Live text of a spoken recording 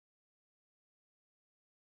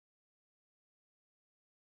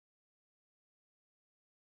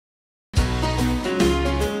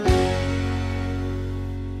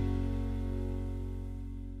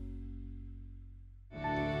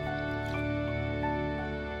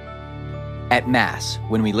At Mass,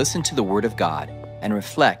 when we listen to the Word of God and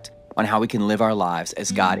reflect on how we can live our lives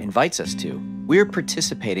as God invites us to, we're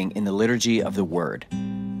participating in the liturgy of the Word.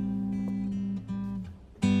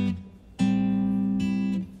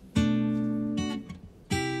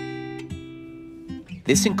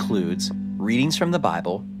 This includes readings from the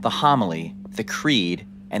Bible, the homily, the creed,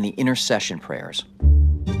 and the intercession prayers.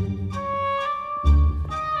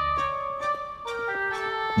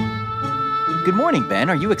 Good morning, Ben.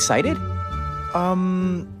 Are you excited?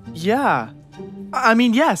 Yeah.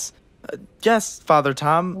 Yes. Yes, Father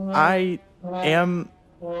Tom. I am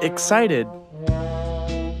excited.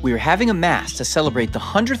 We are having a Mass to celebrate the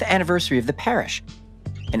 100th anniversary of the parish,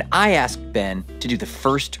 and I asked Ben to do the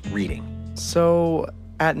first reading. So,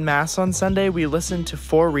 at Mass on Sunday, we listen to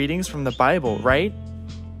 4 readings from the Bible, right?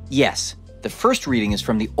 Yes, the first reading is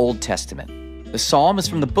from the Old Testament. The Psalm is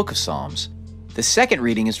from the Book of Psalms. The second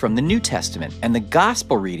reading is from the New Testament, and the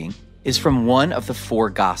Gospel reading is from one of the 4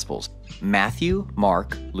 Gospels: Matthew,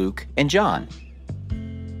 Mark, Luke, and John.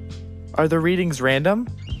 Are the readings random?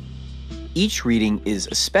 Each reading is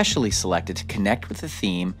especially selected to connect with the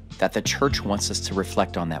theme that the Church wants us to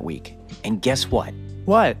reflect on that week. And guess what?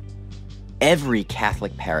 What? Every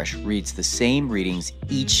Catholic parish reads the same readings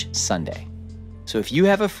each Sunday. So if you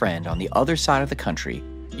have a friend on the other side of the country,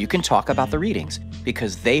 you can talk about the readings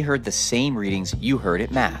because they heard the same readings you heard at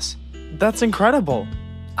Mass. That's incredible.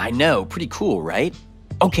 I know, pretty cool, right?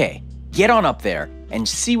 Okay, get on up there and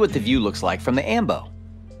see what the view looks like from the ambo.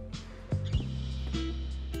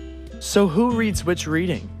 So who reads which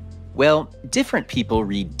reading? Well, different people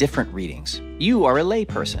read different readings. You are a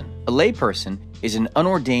layperson. A layperson is an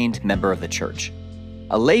unordained member of the Church.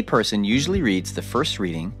 A layperson usually reads the first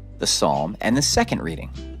reading, the Psalm, and the second reading.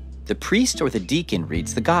 The priest or the deacon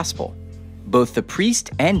reads the Gospel. Both the priest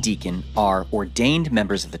and deacon are ordained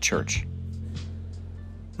members of the Church.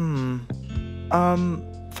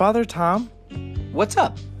 Father Tom? What's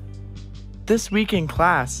up? This week in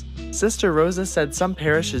class, Sister Rosa said some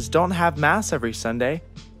parishes don't have Mass every Sunday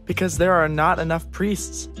because there are not enough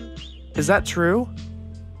priests. Is that true?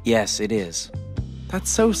 Yes, it is. That's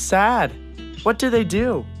so sad. What do they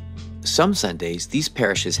do? Some Sundays, these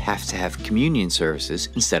parishes have to have communion services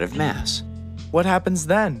instead of Mass. What happens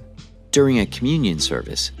then? During a communion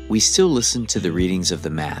service, we still listen to the readings of the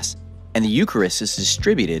Mass, and the Eucharist is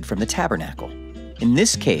distributed from the tabernacle. In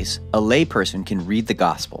this case, a layperson can read the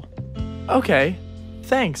Gospel. Okay,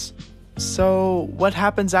 thanks. So, what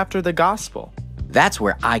happens after the Gospel? That's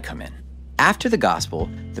where I come in. After the Gospel,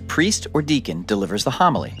 the priest or deacon delivers the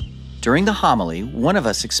homily. During the homily, one of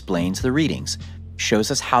us explains the readings,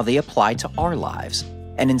 shows us how they apply to our lives,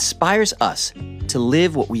 and inspires us to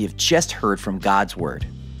live what we have just heard from God's Word.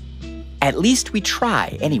 At least we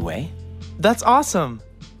try, anyway. That's awesome.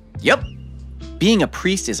 Yep. Being a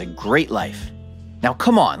priest is a great life. Now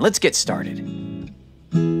come on, let's get started.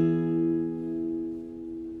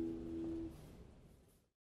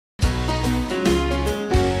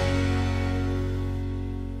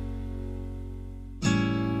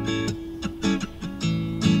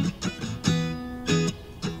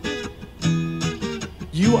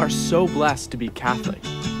 You are so blessed to be Catholic.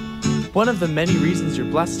 One of the many reasons you're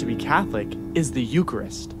blessed to be Catholic is the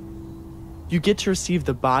Eucharist. You get to receive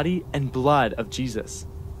the body and blood of Jesus.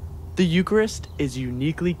 The Eucharist is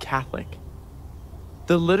uniquely Catholic.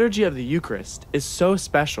 The liturgy of the Eucharist is so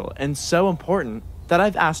special and so important that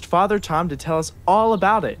I've asked Father Tom to tell us all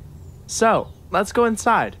about it. So, let's go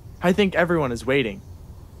inside. I think everyone is waiting.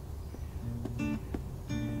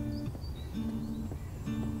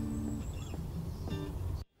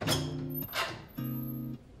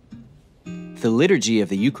 The liturgy of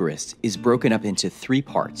the Eucharist is broken up into 3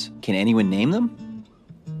 parts. Can anyone name them?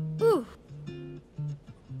 Ooh.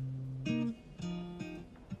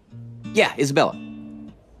 Yeah, Isabella.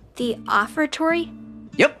 The offertory,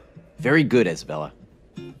 Yep. Very good, Isabella.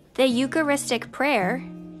 the Eucharistic prayer,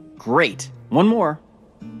 Great. One more.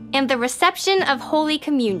 and the reception of Holy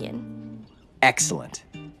Communion. Excellent.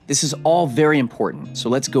 This is all very important, so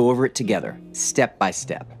let's go over it together, step by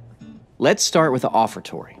step. Let's start with the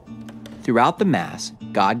offertory. Throughout the Mass,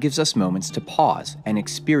 God gives us moments to pause and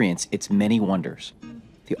experience its many wonders.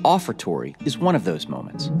 The offertory is one of those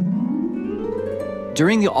moments.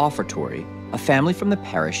 During the offertory, a family from the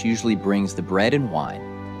parish usually brings the bread and wine,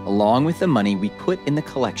 along with the money we put in the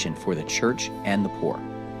collection for the church and the poor.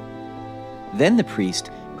 Then the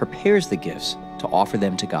priest prepares the gifts to offer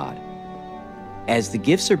them to God. As the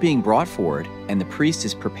gifts are being brought forward and the priest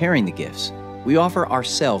is preparing the gifts, we offer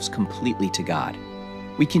ourselves completely to God.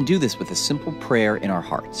 We can do this with a simple prayer in our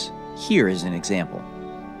hearts. Here is an example.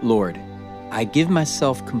 Lord, I give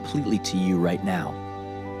myself completely to you right now.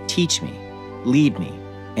 Teach me, lead me,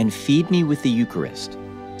 and feed me with the Eucharist,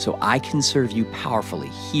 so I can serve you powerfully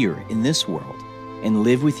here in this world and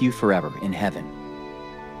live with you forever in heaven.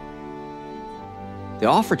 The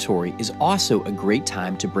offertory is also a great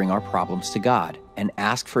time to bring our problems to God and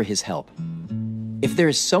ask for His help. If there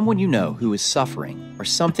is someone you know who is suffering or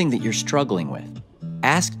something that you're struggling with,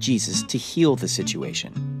 ask Jesus to heal the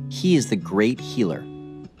situation. He is the great healer.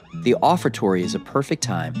 The offertory is a perfect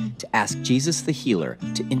time to ask Jesus the healer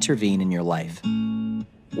to intervene in your life.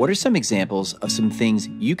 What are some examples of some things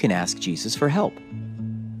you can ask Jesus for help?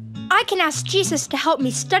 I can ask Jesus to help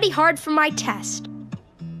me study hard for my test.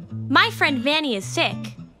 My friend Vanny is sick.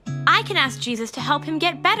 I can ask Jesus to help him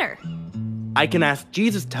get better. I can ask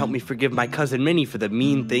Jesus to help me forgive my cousin Minnie for the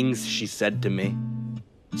mean things she said to me.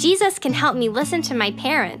 Jesus can help me listen to my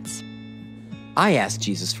parents. I ask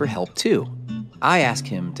Jesus for help too. I ask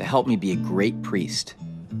Him to help me be a great priest.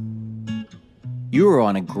 You are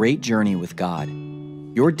on a great journey with God.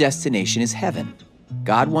 Your destination is heaven.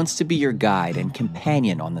 God wants to be your guide and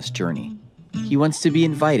companion on this journey. He wants to be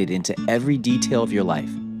invited into every detail of your life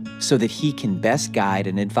so that He can best guide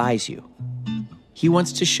and advise you. He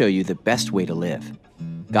wants to show you the best way to live.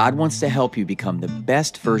 God wants to help you become the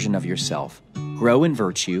best version of yourself, grow in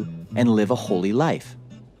virtue, and live a holy life.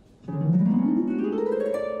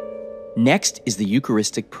 Next is the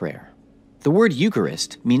Eucharistic prayer. The word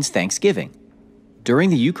Eucharist means thanksgiving.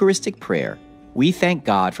 During the Eucharistic prayer, we thank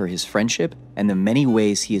God for His friendship and the many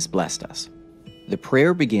ways He has blessed us. The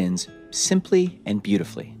prayer begins simply and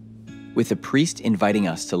beautifully, with the priest inviting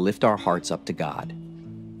us to lift our hearts up to God.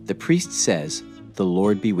 The priest says, "The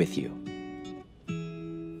Lord be with you."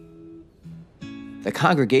 The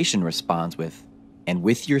congregation responds with, "And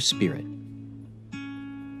with your spirit."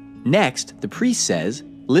 Next, the priest says,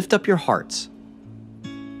 "Lift up your hearts."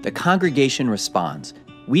 The congregation responds,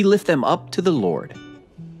 "We lift them up to the Lord."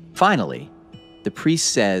 Finally, the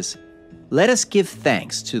priest says, "Let us give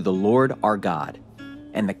thanks to the Lord our God."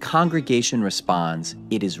 And the congregation responds,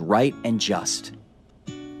 "It is right and just."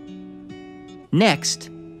 Next,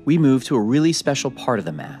 we move to a really special part of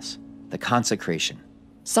the Mass, the consecration.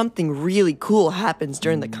 Something really cool happens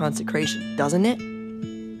during the consecration, doesn't it?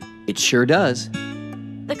 It sure does.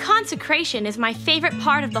 The consecration is my favorite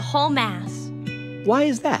part of the whole Mass. Why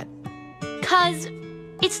is that? 'Cause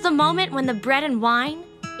it's the moment when the bread and wine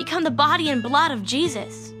become the body and blood of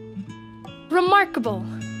Jesus. Remarkable.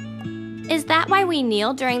 Is that why we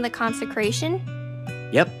kneel during the consecration?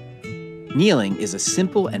 Yep. Kneeling is a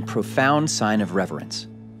simple and profound sign of reverence.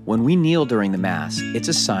 When we kneel during the Mass, it's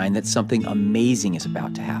a sign that something amazing is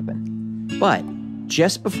about to happen. But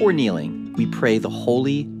just before kneeling, we pray the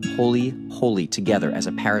Holy, Holy, Holy together as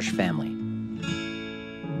a parish family.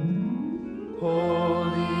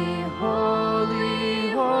 Holy,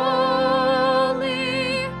 holy,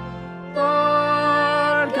 holy,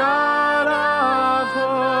 Lord God of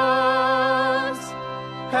hosts,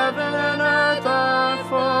 heaven and earth are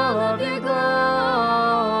full of your glory.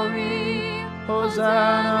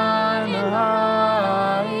 Hosanna in the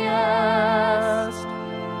highest.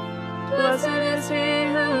 Blessed is he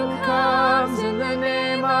who comes in the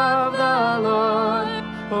name of the Lord.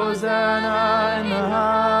 Hosanna in the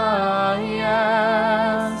highest.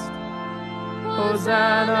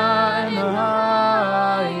 Hosanna in the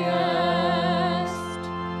highest.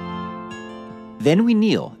 Then we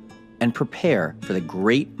kneel and prepare for the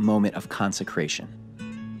great moment of consecration.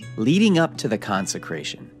 Leading up to the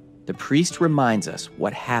consecration, the priest reminds us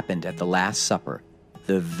what happened at the Last Supper,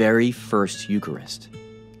 the very first Eucharist.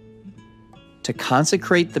 To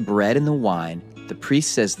consecrate the bread and the wine, the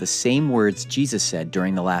priest says the same words Jesus said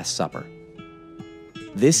during the Last Supper.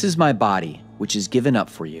 "This is my body, which is given up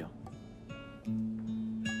for you."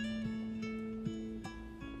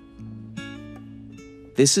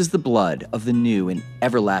 This is the blood of the new and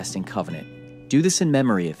everlasting covenant. Do this in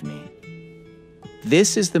memory of me.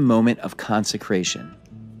 This is the moment of consecration.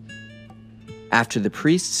 After the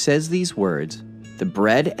priest says these words, the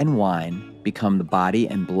bread and wine become the body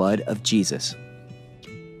and blood of Jesus.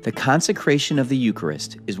 The consecration of the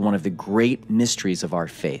Eucharist is one of the great mysteries of our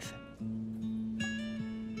faith.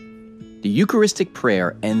 The Eucharistic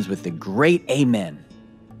prayer ends with the great Amen.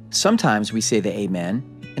 Sometimes we say the Amen,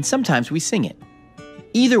 and sometimes we sing it.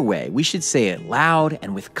 Either way, we should say it loud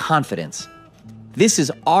and with confidence. This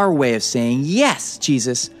is our way of saying, "Yes,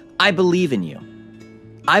 Jesus, I believe in you.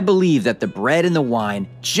 I believe that the bread and the wine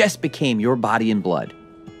just became your body and blood."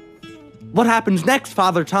 What happens next,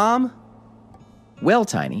 Father Tom? Well,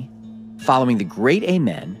 Tiny, following the great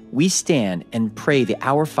Amen, we stand and pray the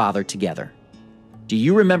Our Father together. Do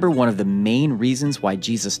you remember one of the main reasons why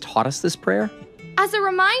Jesus taught us this prayer? As a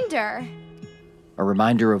reminder. A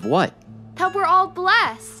reminder of what? that we're all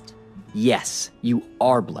blessed. Yes, you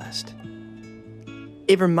are blessed.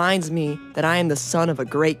 It reminds me that I am the son of a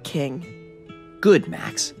great king. Good,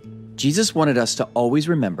 Max. Jesus wanted us to always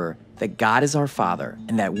remember that God is our Father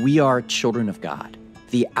and that we are children of God.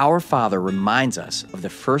 The Our Father reminds us of the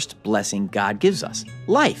first blessing God gives us,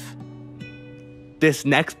 life. This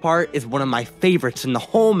next part is one of my favorites in the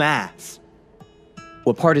whole Mass.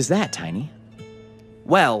 What part is that, Tiny?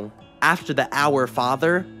 Well, after the Our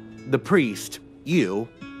Father, the priest, you,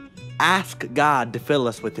 ask God to fill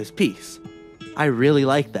us with his peace. I really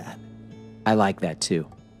like that. I like that too.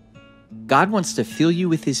 God wants to fill you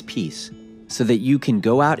with his peace so that you can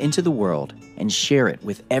go out into the world and share it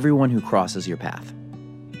with everyone who crosses your path.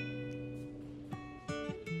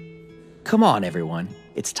 Come on, everyone.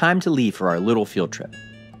 It's time to leave for our little field trip.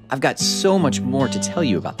 I've got so much more to tell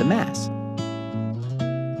you about the Mass.